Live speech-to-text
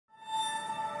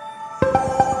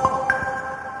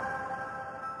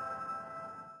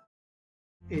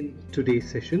In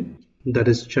today's session, that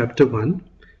is chapter 1,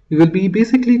 we will be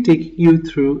basically taking you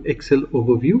through Excel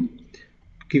overview,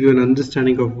 give you an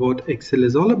understanding of what Excel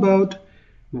is all about,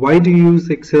 why do you use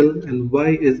Excel, and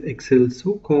why is Excel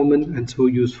so common and so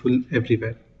useful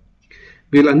everywhere.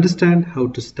 We'll understand how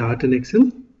to start an Excel,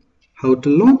 how to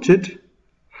launch it,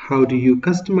 how do you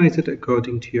customize it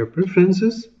according to your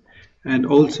preferences, and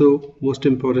also, most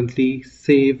importantly,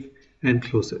 save and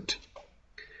close it.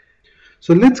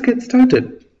 So let's get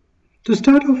started. To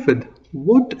start off with,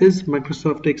 what is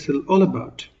Microsoft Excel all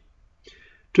about?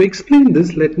 To explain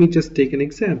this, let me just take an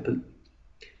example.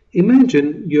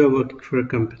 Imagine you are working for a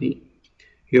company.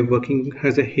 You're working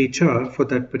as a HR for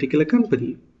that particular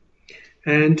company.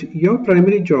 And your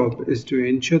primary job is to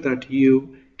ensure that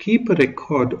you keep a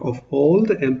record of all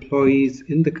the employees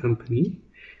in the company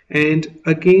and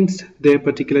against their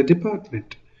particular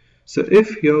department. So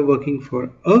if you're working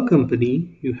for a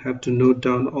company, you have to note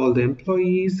down all the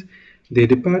employees, their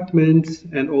departments,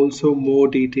 and also more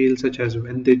details such as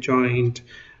when they joined,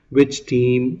 which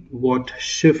team, what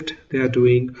shift they are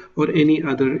doing, or any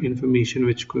other information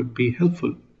which could be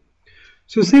helpful.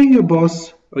 So say your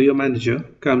boss or your manager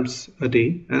comes a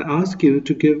day and asks you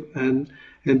to give an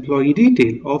employee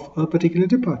detail of a particular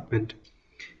department.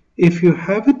 If you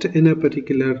have it in a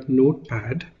particular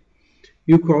notepad,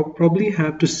 you probably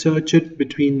have to search it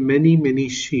between many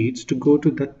sheets to go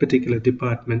to that particular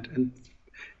department and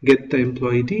get the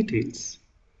employee details.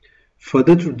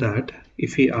 Further to that,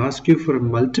 if he asks you for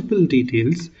multiple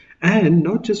details and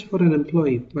not just for an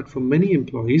employee but for many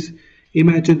employees,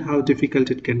 imagine how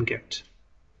difficult it can get.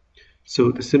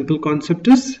 So the simple concept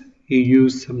is you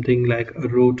use something like a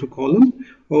row to column,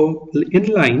 or in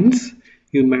lines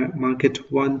you mark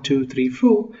it 1, 2, 3,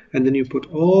 4, and then you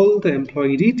put all the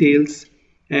employee details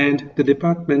and the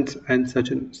departments and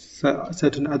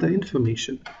certain other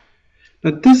information.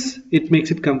 Now it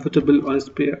makes it comfortable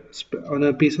on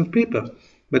a piece of paper.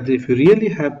 But if you really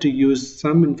have to use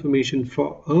some information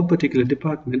for a particular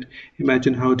department,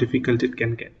 imagine how difficult it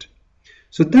can get.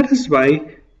 So that is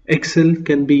why Excel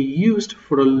can be used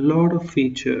for a lot of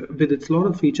features, with its lot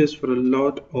of features for a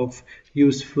lot of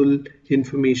useful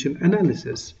information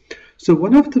analysis. So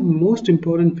one of the most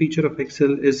important feature of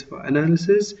Excel is for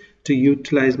analysis, to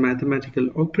utilize mathematical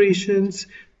operations,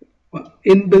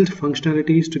 inbuilt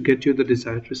functionalities to get you the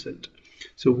desired result.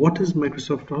 So what is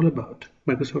Microsoft all about?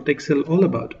 Microsoft Excel all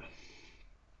about?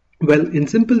 Well, in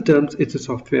simple terms, it's a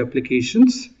software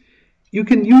applications. You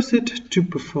can use it to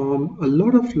perform a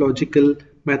lot of logical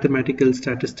mathematical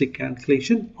statistic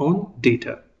calculation on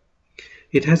data.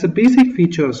 It has a basic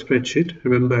feature of spreadsheet.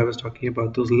 Remember, I was talking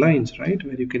about those lines, right,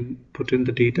 where you can put in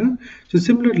the data. So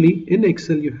similarly, in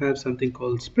Excel, you have something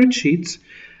called spreadsheets,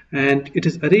 and it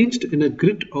is arranged in a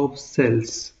grid of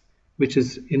cells, which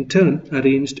is in turn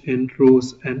arranged in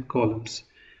rows and columns.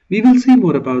 We will see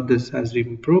more about this as we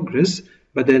progress,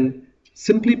 but then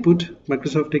simply put,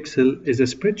 Microsoft Excel is a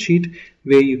spreadsheet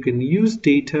where you can use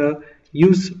data,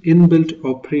 use inbuilt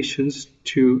operations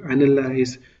to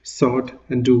analyze, sort,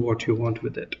 and do what you want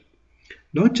with it.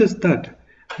 Not just that,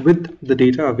 with the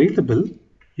data available,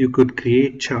 you could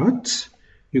create charts.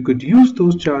 You could use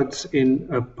those charts in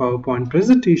a PowerPoint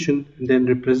presentation and then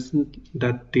represent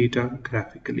that data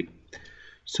graphically.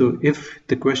 So if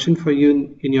the question for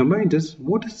you in your mind is,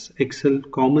 what is Excel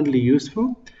commonly used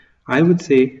for? I would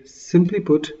say, simply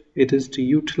put, it is to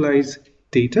utilize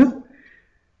data,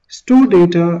 store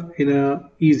data in an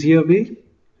easier way,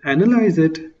 analyze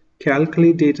it,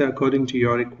 calculate data according to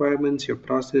your requirements, your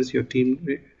process, your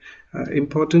team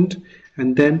important,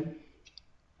 and then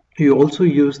you also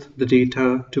use the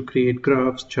data to create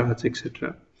graphs, charts,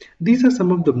 etc. These are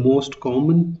some of the most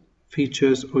common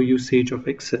features or usage of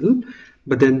Excel,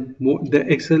 but then the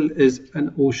Excel is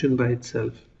an ocean by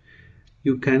itself.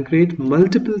 You can create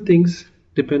multiple things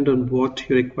depend on what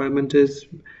your requirement is,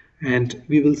 and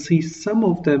we will see some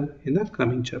of them in the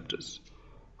coming chapters.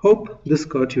 Hope this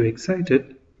got you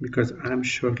excited, because I am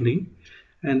surely.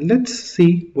 And let's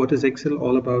see what is Excel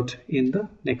all about in the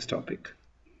next topic.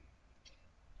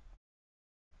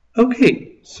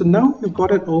 Okay, so now you've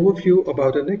got an overview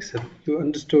about an Excel. You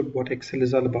understood what Excel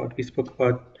is all about. We spoke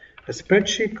about a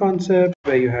spreadsheet concept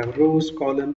where you have rows,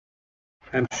 columns.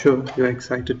 I'm sure you're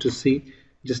excited to see,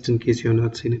 just in case you've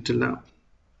not seen it till now.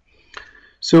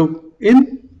 So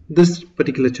in this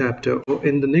particular chapter, or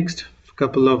in the next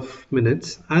couple of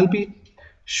minutes, I'll be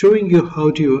showing you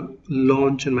how do you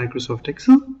launch in Microsoft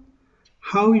Excel,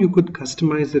 how you could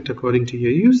customize it according to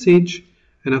your usage,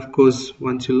 and of course,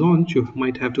 once you launch, you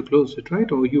might have to close it,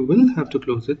 right? Or you will have to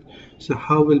close it. So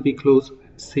how will we close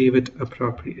and save it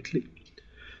appropriately?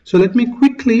 So let me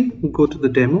quickly go to the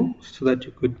demo so that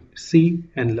you could see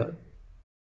and learn.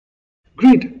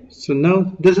 Great. So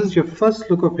now this is your first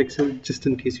look of Excel, just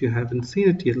in case you haven't seen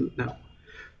it yet now.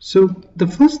 So the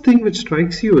first thing which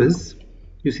strikes you is,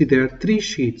 you see there are three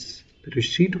sheets. There is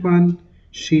sheet 1,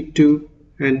 sheet 2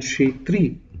 and sheet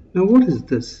 3. Now what is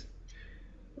this?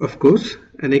 Of course,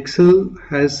 an Excel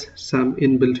has some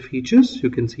inbuilt features. You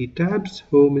can see tabs,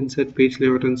 home, insert, page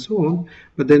layout and so on.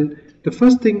 But then the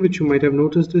first thing which you might have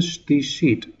noticed is the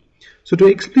sheet. So to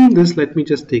explain this, let me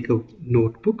just take a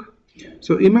notebook.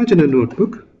 So imagine a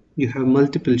notebook. You have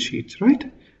multiple sheets,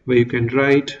 right? Where you can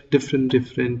write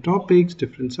different topics,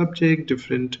 different subject,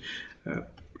 different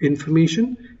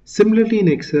information. Similarly in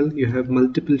Excel, you have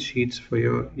multiple sheets for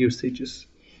your usages.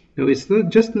 Now it's not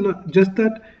just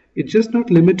that. It's just not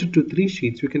limited to 3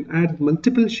 sheets. You can add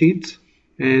multiple sheets,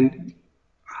 and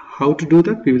how to do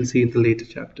that we will see in the later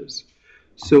chapters.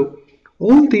 So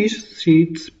all these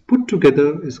sheets put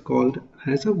together is called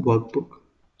as a workbook.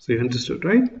 So you understood,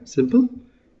 right? Simple.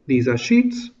 These are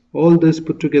sheets. All this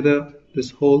put together,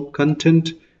 this whole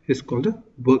content is called a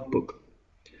workbook.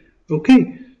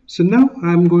 Okay, so now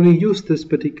I'm going to use this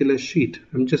particular sheet.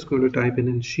 I'm just going to type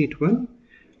in sheet 1.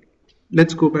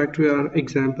 Let's go back to our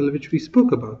example which we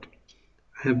spoke about.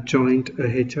 I have joined a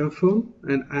HR firm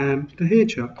and I am the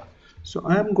HR. So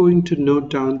I am going to note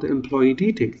down the employee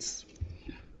details.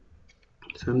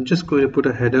 So I'm just going to put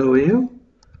a header over here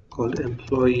called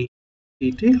employee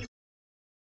details.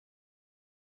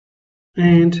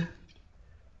 And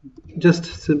just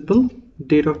simple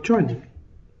date of joining.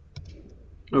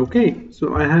 Okay,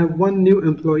 so I have one new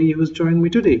employee who's joined me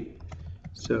today.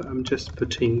 So I'm just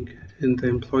putting in the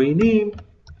employee name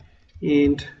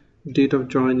and date of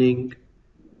joining.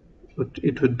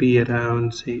 It would be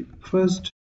around, say, 1st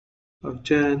of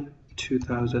Jan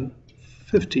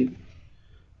 2015.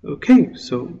 Okay,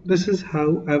 so this is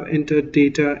how I've entered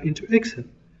data into Excel.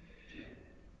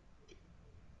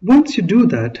 Once you do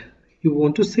that, you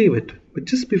want to save it. But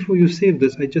just before you save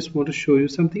this, I just want to show you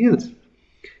something else.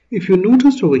 If you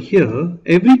noticed over here,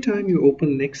 every time you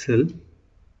open Excel,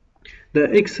 the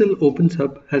Excel opens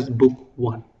up as book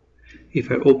 1.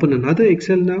 If I open another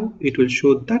Excel now, it will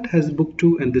show that has book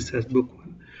 2 and this has book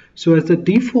 1. So as the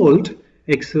default,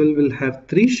 Excel will have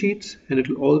 3 sheets and it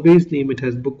will always name it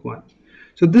as book 1.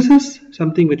 So this is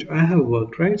something which I have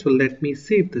worked, right? So let me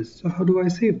save this. So how do I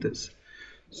save this?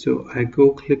 So I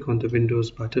go click on the Windows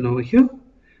button over here.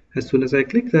 As soon as I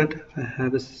click that, I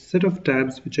have a set of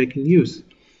tabs which I can use.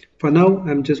 For now,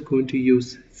 I'm just going to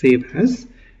use Save As,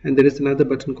 and there is another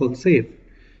button called Save.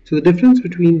 So the difference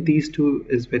between these two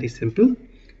is very simple.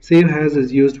 Save As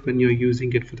is used when you're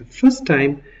using it for the first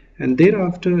time, and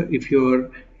thereafter, if you're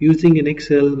using an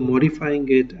Excel, modifying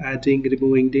it, adding,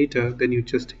 removing data, then you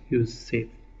just use Save.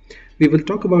 We will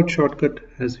talk about shortcut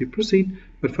as we proceed,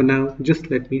 but for now,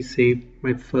 just let me save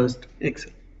my first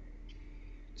Excel.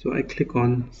 So I click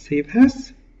on Save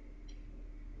As.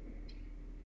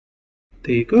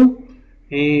 There you go.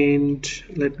 And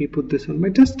let me put this on my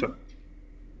desktop.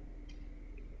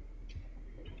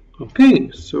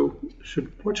 Okay, so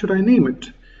what should I name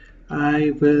it?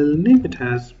 I will name it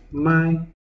as my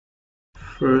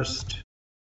first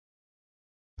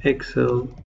Excel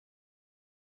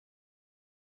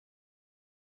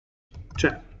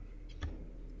chat.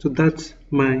 So that's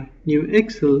my new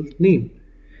Excel name.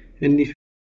 And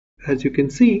as you can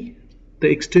see, the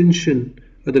extension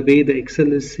or the way the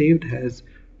Excel is saved as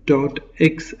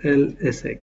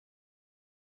 .xlsx.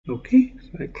 Okay,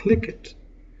 so I click it.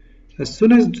 As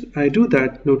soon as I do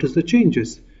that, notice the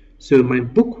changes. So my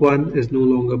book 1 is no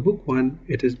longer book 1,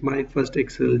 it is my first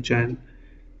Excel Jan.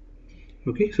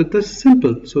 Okay, so that's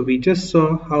simple. So we just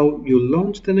saw how you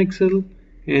launched an Excel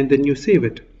and then you save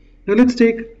it. Now let's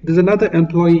take, there's another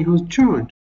employee who's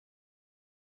joined.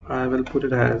 I will put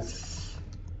it as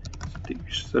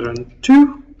Saran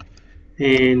 2,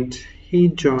 and he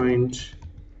joined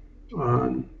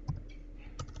on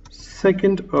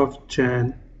 2nd of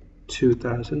Jan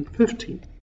 2015.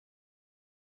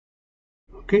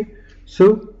 Okay,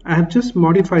 so I have just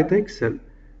modified the Excel.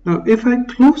 Now if I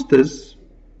close this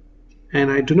and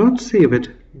I do not save it,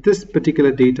 this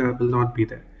particular data will not be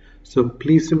there. So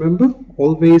please remember,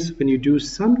 always when you do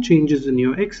some changes in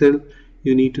your Excel,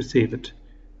 you need to save it.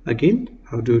 Again,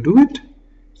 how do you do it?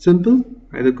 Simple,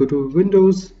 either go to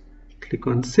Windows, click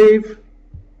on Save,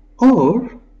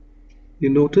 or you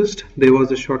noticed there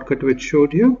was a shortcut which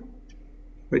showed here.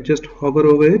 If I just hover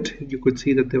over it, you could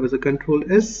see that there was a Control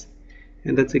S,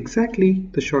 and that's exactly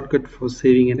the shortcut for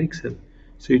saving an Excel.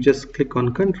 So you just click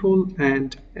on Control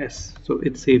and S, so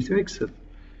it saves your Excel.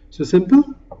 So simple,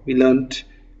 we learned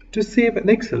to save an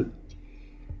Excel.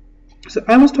 So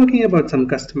I was talking about some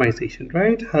customization,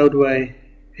 right? How do I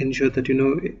ensure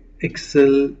that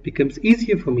Excel becomes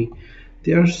easier for me?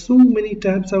 There are so many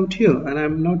tabs out here and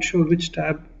I'm not sure which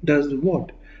tab does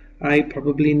what. I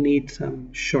probably need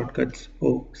some shortcuts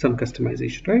or some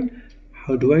customization, right?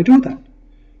 How do I do that?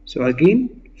 So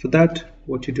again, for that,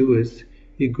 what you do is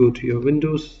you go to your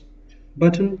Windows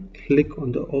button, click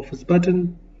on the Office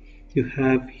button. You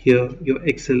have here your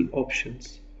Excel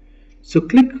options. So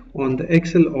click on the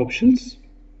Excel options.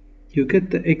 You get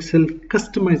the Excel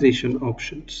customization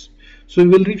options. So we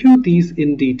will review these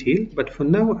in detail, but for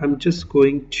now I'm just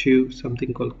going to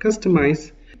something called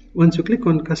customize. Once you click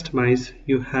on customize,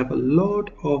 you have a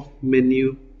lot of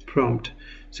menu prompt.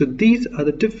 So these are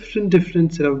the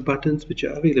different set of buttons which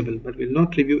are available, but we'll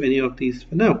not review any of these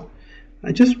for now.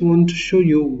 I just want to show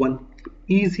you one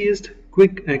easiest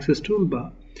quick access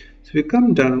toolbar. So if you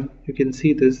come down, you can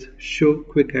see this show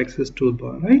quick access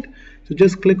toolbar, right? So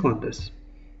just click on this.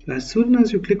 As soon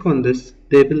as you click on this,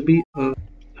 there will be a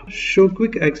show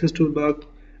quick access toolbar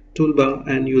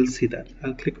and you will see that.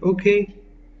 I'll click OK,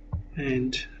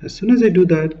 and as soon as I do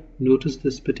that, notice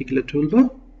this particular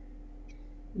toolbar.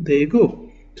 There you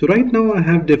go. So right now I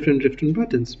have different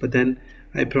buttons, but then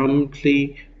I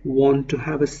promptly want to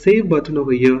have a save button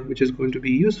over here, which is going to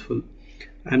be useful.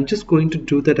 I'm just going to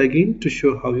do that again to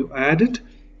show how you add it.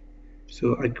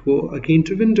 So I go again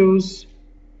to Windows,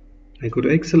 I go to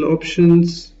Excel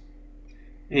options,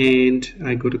 and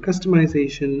I go to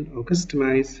customization or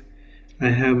customize. I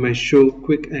have my show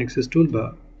quick access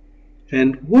toolbar.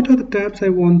 And what are the tabs I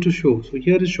want to show? So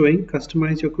here is showing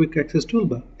customize your quick access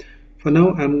toolbar. For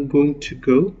now, I'm going to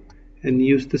go and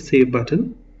use the save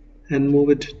button and move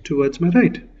it towards my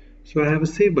right. So I have a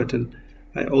save button.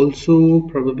 I also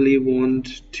probably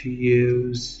want to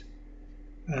use,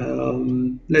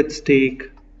 let's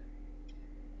take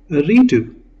a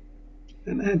redo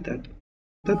and add that.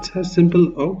 That's as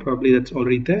simple. Oh, probably that's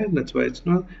already there. That's why it's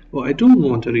not. Oh, I don't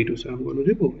want a redo, so I'm going to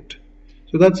remove it.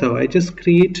 So that's how I just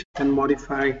create and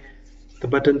modify the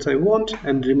buttons I want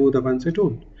and remove the ones I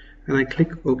don't. And I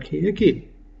click OK again.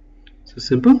 So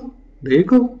simple. There you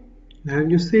go. You have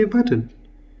your save button.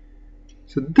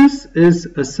 So this is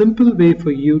a simple way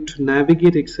for you to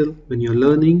navigate Excel when you're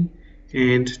learning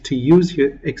and to use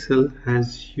your Excel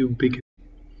as you begin.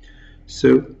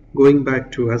 So going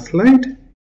back to our slide,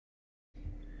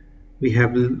 we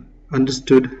have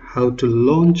understood how to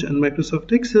launch on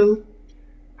Microsoft Excel.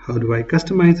 How do I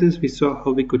customize this? We saw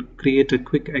how we could create a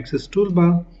quick access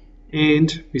toolbar,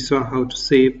 and we saw how to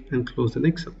save and close an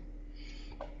Excel.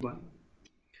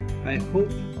 I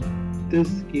hope this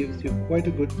gives you quite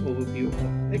a good overview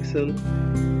of Excel.